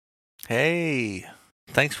Hey,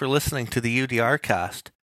 thanks for listening to the UDRcast.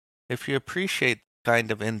 If you appreciate the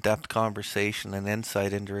kind of in-depth conversation and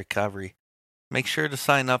insight into recovery, make sure to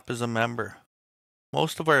sign up as a member.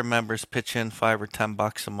 Most of our members pitch in $5 or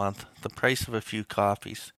 $10 a month, the price of a few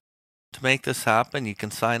coffees. To make this happen, you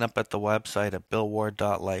can sign up at the website at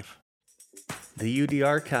billward.life. The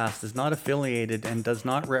UDRcast is not affiliated and does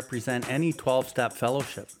not represent any 12-step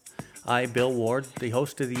fellowship. I, Bill Ward, the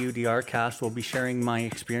host of the UDRcast, will be sharing my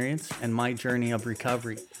experience and my journey of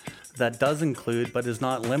recovery. That does include, but is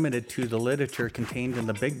not limited to, the literature contained in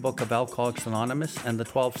the Big Book of Alcoholics Anonymous and the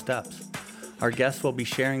 12 Steps. Our guests will be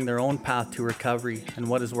sharing their own path to recovery and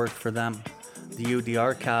what has worked for them. The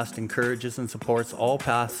UDRcast encourages and supports all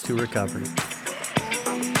paths to recovery.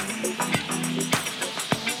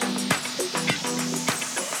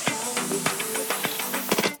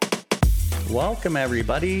 Welcome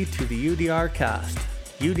everybody to the UDRcast.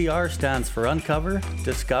 UDR stands for Uncover,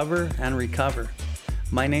 Discover, and Recover.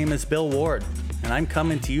 My name is Bill Ward, and I'm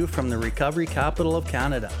coming to you from the recovery capital of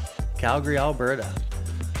Canada, Calgary, Alberta.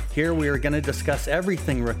 Here we are going to discuss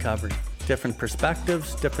everything recovery, different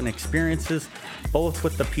perspectives, different experiences, both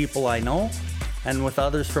with the people I know and with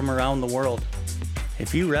others from around the world.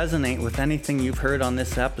 If you resonate with anything you've heard on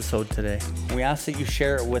this episode today, we ask that you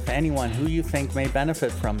share it with anyone who you think may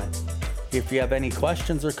benefit from it. If you have any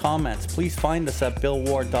questions or comments, please find us at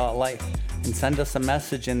billward.life and send us a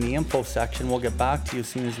message in the info section. We'll get back to you as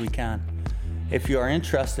soon as we can. If you are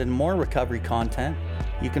interested in more recovery content,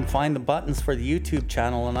 you can find the buttons for the YouTube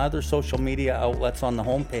channel and other social media outlets on the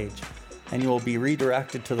homepage, and you will be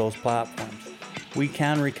redirected to those platforms. We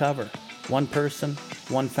can recover, one person,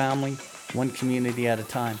 one family, one community at a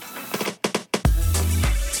time.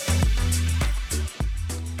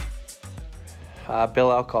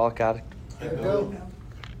 Bill, alcoholic addict.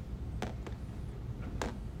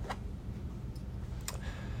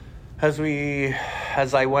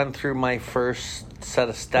 As I went through my first set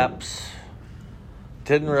of steps,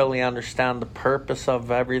 didn't really understand the purpose of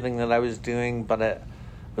everything that I was doing, but it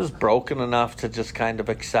was broken enough to just kind of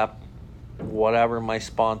accept whatever my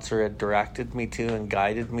sponsor had directed me to and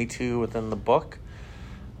guided me to within the book.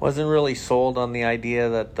 Wasn't really sold on the idea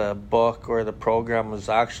that the book or the program was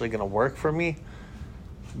actually going to work for me.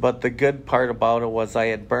 But the good part about it was I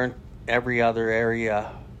had burnt every other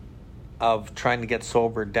area of trying to get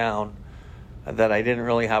sobered down, that I didn't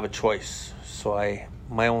really have a choice. So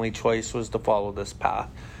my only choice was to follow this path.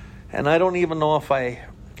 And I don't even know if I,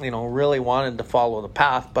 really wanted to follow the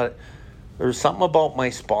path, but there was something about my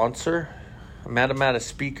sponsor. I met him at a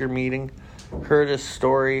speaker meeting, heard his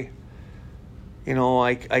story.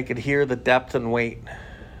 I could hear the depth and weight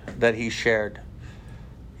that he shared.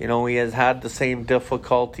 He has had the same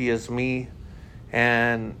difficulty as me.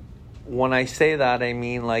 And when I say that, I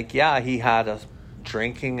mean, he had a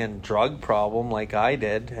drinking and drug problem like I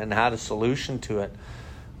did and had a solution to it.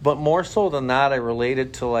 But more so than that, I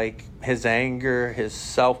related to his anger, his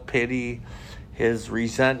self-pity, his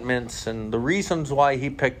resentments, and the reasons why he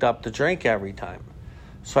picked up the drink every time.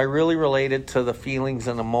 So I really related to the feelings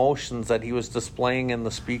and emotions that he was displaying in the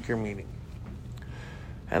speaker meeting.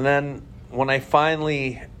 And then when I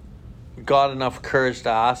finally got enough courage to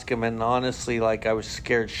ask him, and honestly, I was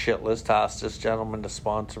scared shitless to ask this gentleman to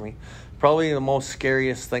sponsor me. Probably the most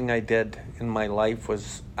scariest thing I did in my life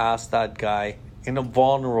was ask that guy in a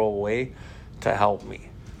vulnerable way to help me.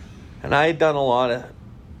 And I had done a lot of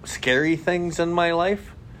scary things in my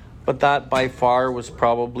life, but that by far was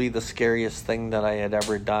probably the scariest thing that I had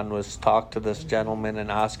ever done, was talk to this gentleman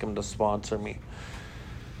and ask him to sponsor me.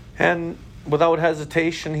 And without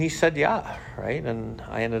hesitation, he said yeah, right? And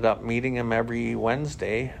I ended up meeting him every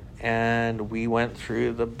Wednesday, and we went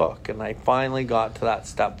through the book, and I finally got to that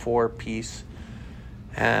step 4 piece.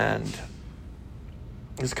 And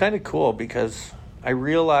it was kind of cool because I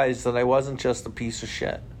realized that I wasn't just a piece of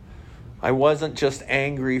shit. I wasn't just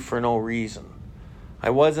angry for no reason. I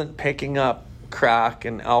wasn't picking up crack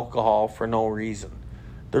and alcohol for no reason.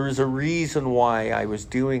 There was a reason why I was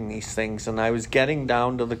doing these things, and I was getting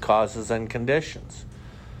down to the causes and conditions.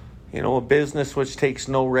 A business which takes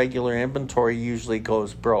no regular inventory usually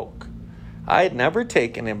goes broke. I had never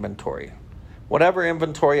taken inventory. Whatever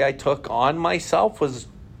inventory I took on myself was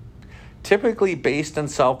typically based in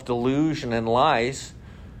self-delusion and lies,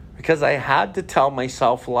 because I had to tell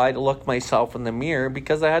myself a lie to look myself in the mirror,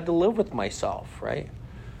 because I had to live with myself, right?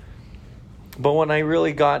 But when I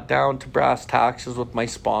really got down to brass taxes with my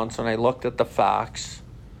sponsor and I looked at the facts,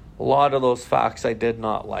 a lot of those facts I did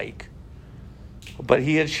not like. But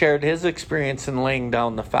he had shared his experience in laying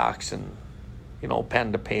down the facts in,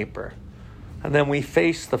 pen to paper. And then we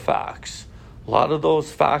faced the facts. A lot of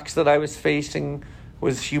those facts that I was facing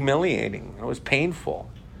was humiliating. It was painful.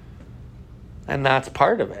 And that's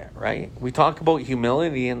part of it, right? We talk about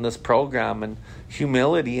humility in this program, and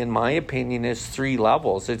humility, in my opinion, is 3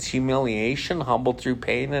 levels. It's humiliation, humbled through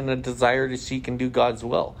pain, and a desire to seek and do God's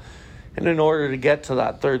will. And in order to get to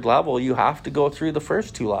that 3rd level, you have to go through the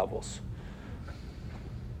first 2 levels.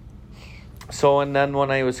 So, and then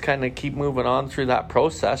when I was kind of keep moving on through that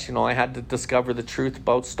process, I had to discover the truth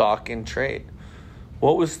about stock in trade.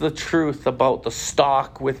 What was the truth about the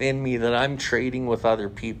stock within me that I'm trading with other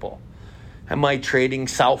people? Am I trading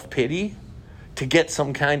self-pity to get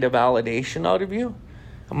some kind of validation out of you?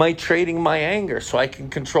 Am I trading my anger so I can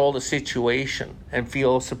control the situation and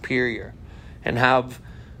feel superior and have,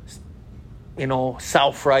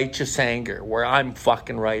 self-righteous anger where I'm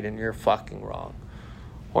fucking right and you're fucking wrong?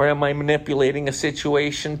 Or am I manipulating a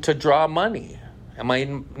situation to draw money? Am I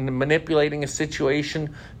manipulating a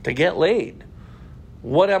situation to get laid?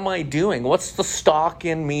 What am I doing? What's the stock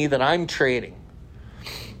in me that I'm trading?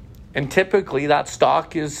 And typically that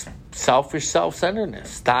stock is selfish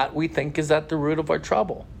self-centeredness. That we think is at the root of our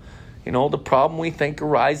trouble. The problem we think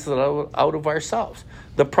arises out of ourselves.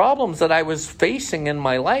 The problems that I was facing in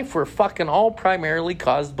my life were fucking all primarily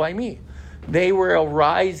caused by me. They were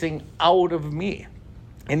arising out of me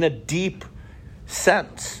in a deep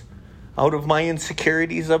sense, out of my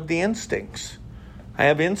insecurities of the instincts. I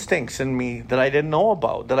have instincts in me that I didn't know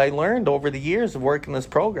about, that I learned over the years of working this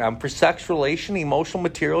program for sex, relation, emotional,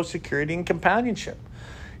 material, security, and companionship.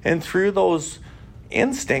 And through those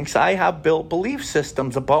instincts, I have built belief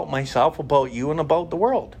systems about myself, about you, and about the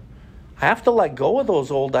world. I have to let go of those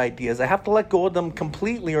old ideas. I have to let go of them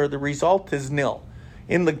completely, or the result is nil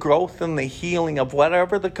in the growth and the healing of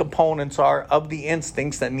whatever the components are of the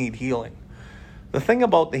instincts that need healing. The thing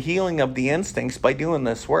about the healing of the instincts by doing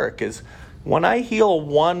this work is when I heal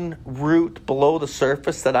one root below the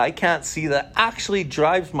surface that I can't see that actually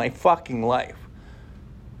drives my fucking life,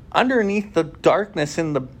 underneath the darkness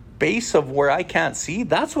in the base of where I can't see,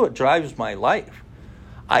 that's what drives my life.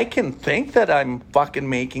 I can think that I'm fucking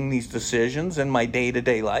making these decisions in my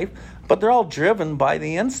day-to-day life, but they're all driven by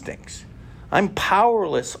the instincts. I'm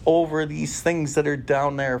powerless over these things that are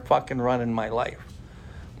down there fucking running my life.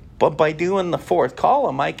 But by doing the 4th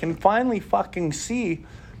column, I can finally fucking see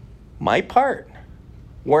my part,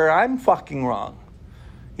 where I'm fucking wrong.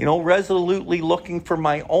 Resolutely looking for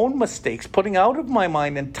my own mistakes, putting out of my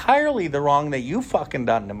mind entirely the wrong that you fucking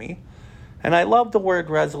done to me. And I love the word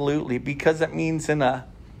resolutely because it means in an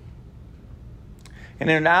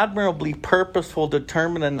admirably purposeful,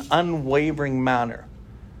 determined, and unwavering manner.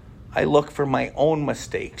 I look for my own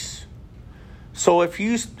mistakes. So if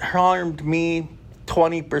you harmed me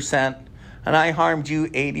 20% and I harmed you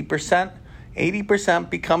 80%, 80%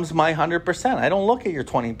 becomes my 100%. I don't look at your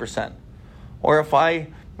 20%. Or if I,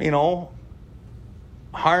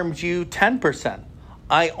 harmed you 10%,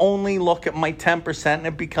 I only look at my 10% and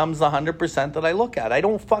it becomes the 100% that I look at. I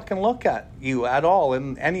don't fucking look at you at all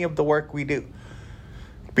in any of the work we do.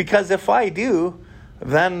 Because if I do,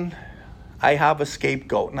 then I have a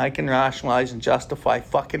scapegoat and I can rationalize and justify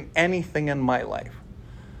fucking anything in my life.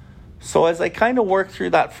 So as I kind of work through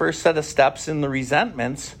that first set of steps in the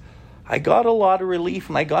resentments, I got a lot of relief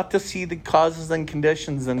and I got to see the causes and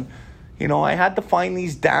conditions. And, I had to find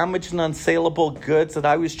these damaged and unsaleable goods that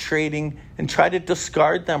I was trading and try to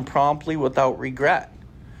discard them promptly without regret.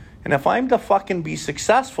 And if I'm to fucking be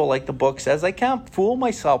successful, like the book says, I can't fool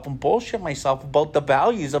myself and bullshit myself about the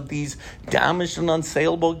values of these damaged and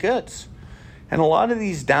unsaleable goods. And a lot of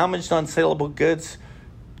these damaged, unsaleable goods,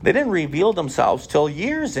 they didn't reveal themselves till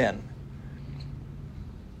years in.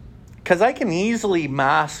 Because I can easily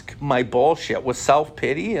mask my bullshit with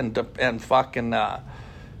self-pity and fucking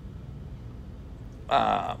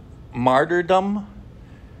martyrdom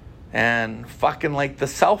and fucking like the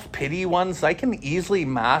self-pity ones. I can easily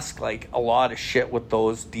mask like a lot of shit with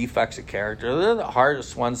those defects of character. They're the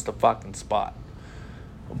hardest ones to fucking spot.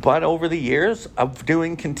 But over the years of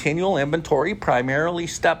doing continual inventory, primarily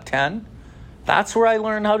step 10, that's where I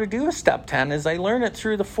learned how to do a step 10 is I learned it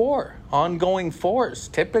through the 4, ongoing 4s,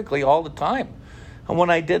 typically all the time. And when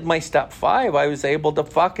I did my step 5, I was able to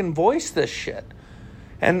fucking voice this shit.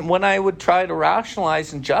 And when I would try to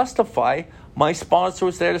rationalize and justify, my sponsor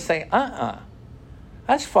was there to say,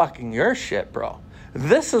 that's fucking your shit, bro.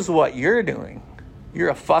 This is what you're doing. You're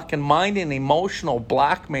a fucking mind and emotional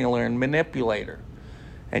blackmailer and manipulator.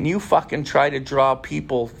 And you fucking try to draw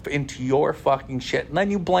people into your fucking shit. And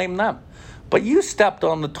then you blame them. But you stepped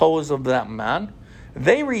on the toes of them, man.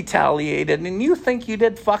 They retaliated and you think you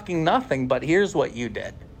did fucking nothing. But here's what you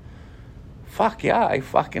did. Fuck yeah, I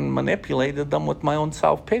fucking manipulated them with my own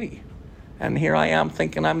self-pity. And here I am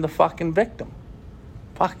thinking I'm the fucking victim.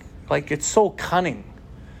 Fuck, like it's so cunning.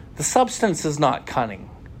 The substance is not cunning.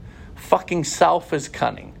 Fucking self is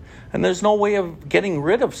cunning. And there's no way of getting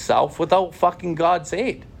rid of self without fucking God's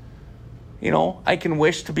aid. You know, I can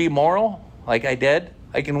wish to be moral, like I did.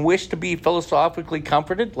 I can wish to be philosophically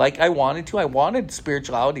comforted, like I wanted to. I wanted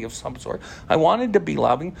spirituality of some sort. I wanted to be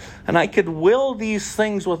loving. And I could will these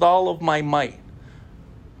things with all of my might.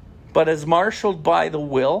 But as marshaled by the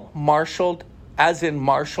will, marshaled as in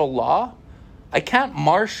martial law, I can't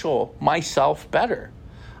marshal myself better.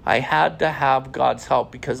 I had to have God's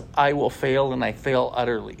help because I will fail, and I fail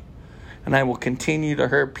utterly. And I will continue to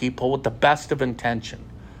hurt people with the best of intention.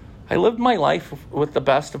 I lived my life with the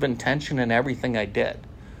best of intention in everything I did.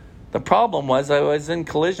 The problem was I was in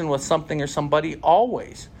collision with something or somebody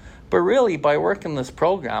always. But really, by working this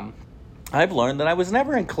program, I've learned that I was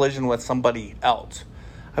never in collision with somebody else.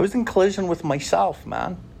 I was in collision with myself,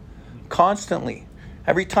 man. Constantly.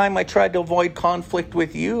 Every time I tried to avoid conflict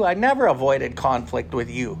with you, I never avoided conflict with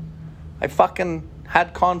you. I fucking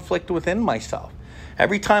had conflict within myself.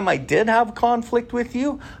 Every time I did have conflict with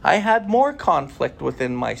you, I had more conflict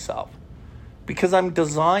within myself. Because I'm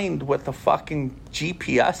designed with a fucking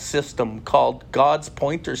GPS system called God's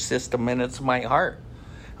pointer system, and it's my heart.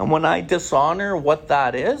 And when I dishonor what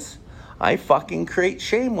that is, I fucking create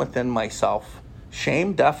shame within myself.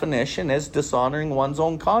 Shame definition is dishonoring one's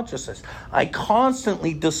own consciousness. I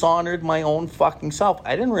constantly dishonored my own fucking self.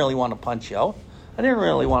 I didn't really want to punch you out. I didn't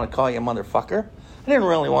really want to call you a motherfucker. I didn't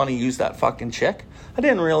really want to use that fucking chick. I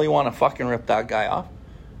didn't really want to fucking rip that guy off.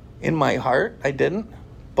 In my heart, I didn't.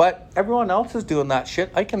 But everyone else is doing that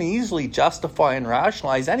shit. I can easily justify and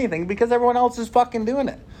rationalize anything because everyone else is fucking doing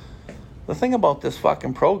it. The thing about this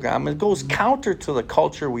fucking program, it goes counter to the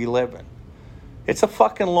culture we live in. It's a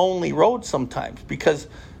fucking lonely road sometimes because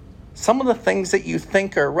some of the things that you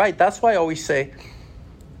think are right, that's why I always say,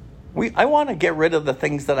 I want to get rid of the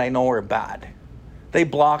things that I know are bad. They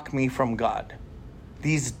block me from God.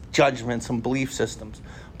 These judgments and belief systems.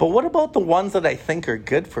 But what about the ones that I think are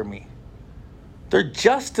good for me? They're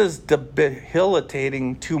just as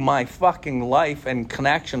debilitating to my fucking life and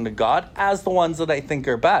connection to God as the ones that I think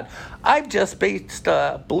are bad. I've just based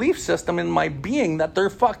a belief system in my being that they're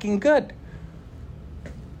fucking good.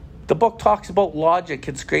 The book talks about logic.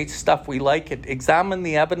 It's great stuff. We like it. Examine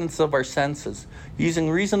the evidence of our senses using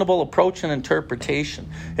reasonable approach and interpretation.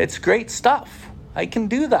 It's great stuff. I can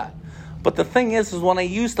do that. But the thing is when I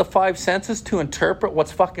use the 5 senses to interpret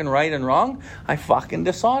what's fucking right and wrong, I fucking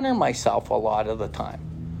dishonor myself a lot of the time.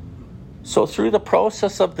 So through the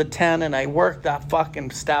process of the 10, and I work that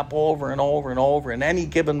fucking step over and over and over in any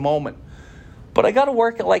given moment. But I got to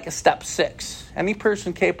work it like a step 6. Any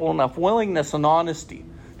person capable enough willingness and honesty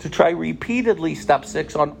to try repeatedly step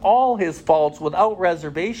 6 on all his faults without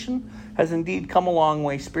reservation has indeed come a long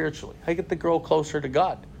way spiritually. I get to grow closer to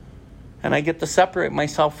God. And I get to separate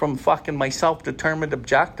myself from fucking my self-determined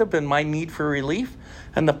objective and my need for relief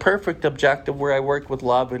and the perfect objective where I work with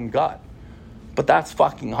love and God. But that's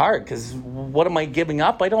fucking hard because what am I giving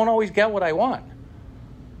up? I don't always get what I want.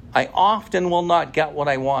 I often will not get what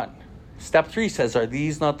I want. Step 3 says, are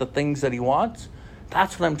these not the things that he wants?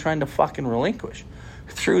 That's what I'm trying to fucking relinquish.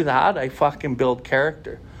 Through that, I fucking build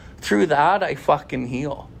character. Through that, I fucking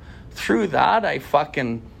heal. Through that, I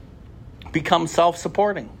fucking become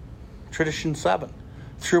self-supporting. Tradition 7.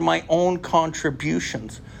 Through my own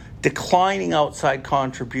contributions. Declining outside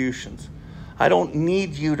contributions. I don't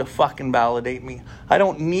need you to fucking validate me. I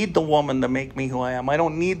don't need the woman to make me who I am. I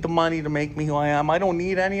don't need the money to make me who I am. I don't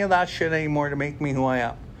need any of that shit anymore to make me who I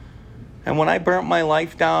am. And when I burnt my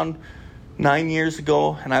life down 9 years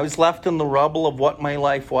ago, and I was left in the rubble of what my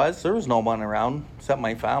life was, there was no one around except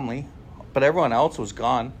my family. But everyone else was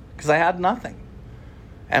gone because I had nothing.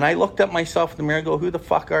 And I looked at myself in the mirror and go, who the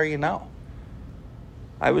fuck are you now?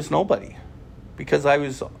 I was nobody. Because I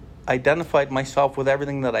was identified myself with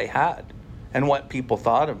everything that I had and what people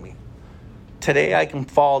thought of me. Today I can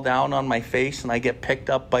fall down on my face and I get picked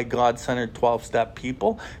up by God-centered 12-step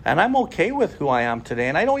people. And I'm okay with who I am today.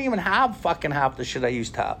 And I don't even have fucking half the shit I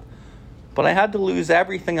used to have. But I had to lose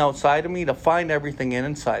everything outside of me to find everything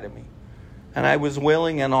inside of me. And I was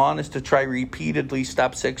willing and honest to try repeatedly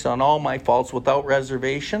step 6 on all my faults without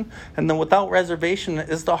reservation. And then without reservation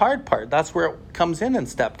is the hard part. That's where it comes in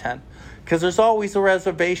step 10. Because there's always a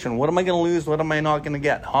reservation. What am I going to lose? What am I not going to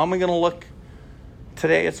get? How am I going to look?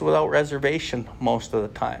 Today it's without reservation most of the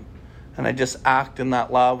time. And I just act in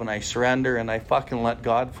that love and I surrender and I fucking let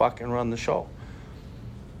God fucking run the show.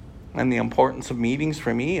 And the importance of meetings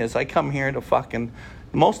for me is I come here to fucking...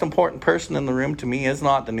 The most important person in the room to me is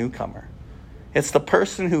not the newcomer. It's the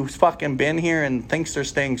person who's fucking been here and thinks they're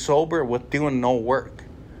staying sober with doing no work.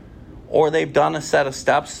 or they've done a set of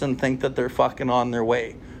steps and think that they're fucking on their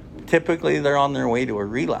way. Typically, they're on their way to a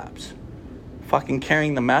relapse. Fucking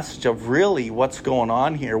carrying the message of really what's going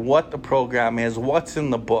on here, what the program is, what's in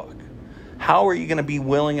the book. How are you going to be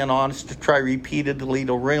willing and honest to try repeatedly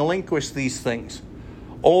to relinquish these things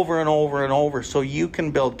over and over and over so you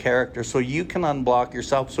can build character, so you can unblock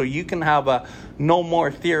yourself, so you can have a no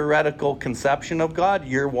more theoretical conception of God.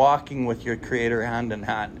 You're walking with your Creator hand in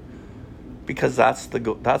hand. Because that's the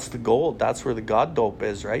gold. That's where the God dope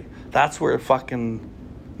is, right? That's where fucking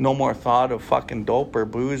no more thought of fucking dope or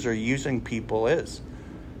booze or using people is.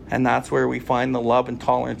 And that's where we find the love and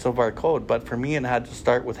tolerance of our code. But for me, it had to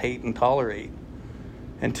start with hate and tolerate.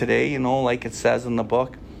 And today, like it says in the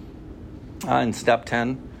book, in step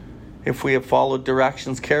 10, if we have followed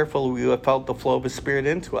directions carefully, we have felt the flow of His Spirit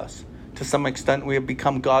into us. To some extent, we have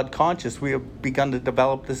become God conscious. We have begun to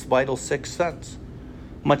develop this vital sixth sense.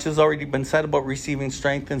 Much has already been said about receiving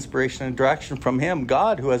strength, inspiration, and direction from Him,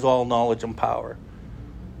 God, who has all knowledge and power.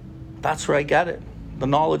 That's where I get it. The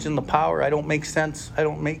knowledge and the power. I don't make sense. I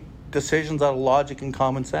don't make decisions out of logic and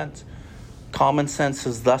common sense. Common sense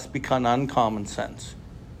has thus become uncommon sense.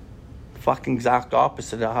 Fucking exact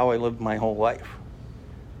opposite of how I lived my whole life.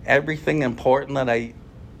 Everything important that I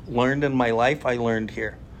learned in my life, I learned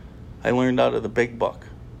here. I learned out of the big book.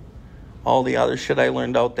 All the other shit I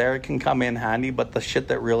learned out there can come in handy, but the shit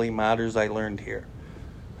that really matters, I learned here.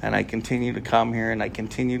 And I continue to come here, and I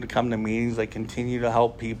continue to come to meetings. I continue to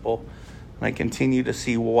help people, and I continue to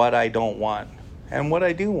see what I don't want and what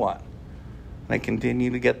I do want. And I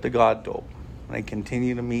continue to get the God dope, and I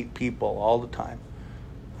continue to meet people all the time.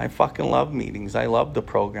 I fucking love meetings. I love the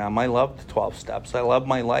program. I love the 12 steps. I love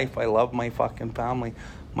my life. I love my fucking family.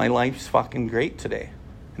 My life's fucking great today.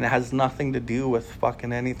 And it has nothing to do with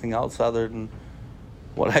fucking anything else other than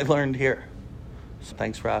what I learned here. So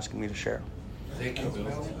thanks for asking me to share. Thank you,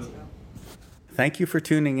 Bill. Thank you for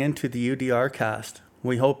tuning in to the UDRcast.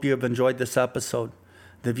 We hope you have enjoyed this episode.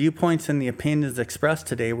 The viewpoints and the opinions expressed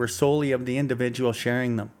today were solely of the individual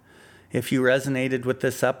sharing them. If you resonated with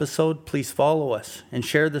this episode, please follow us and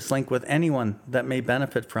share this link with anyone that may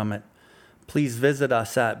benefit from it. Please visit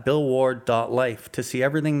us at billward.life to see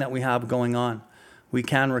everything that we have going on. We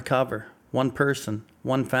can recover, one person,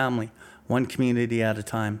 one family, one community at a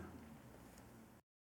time.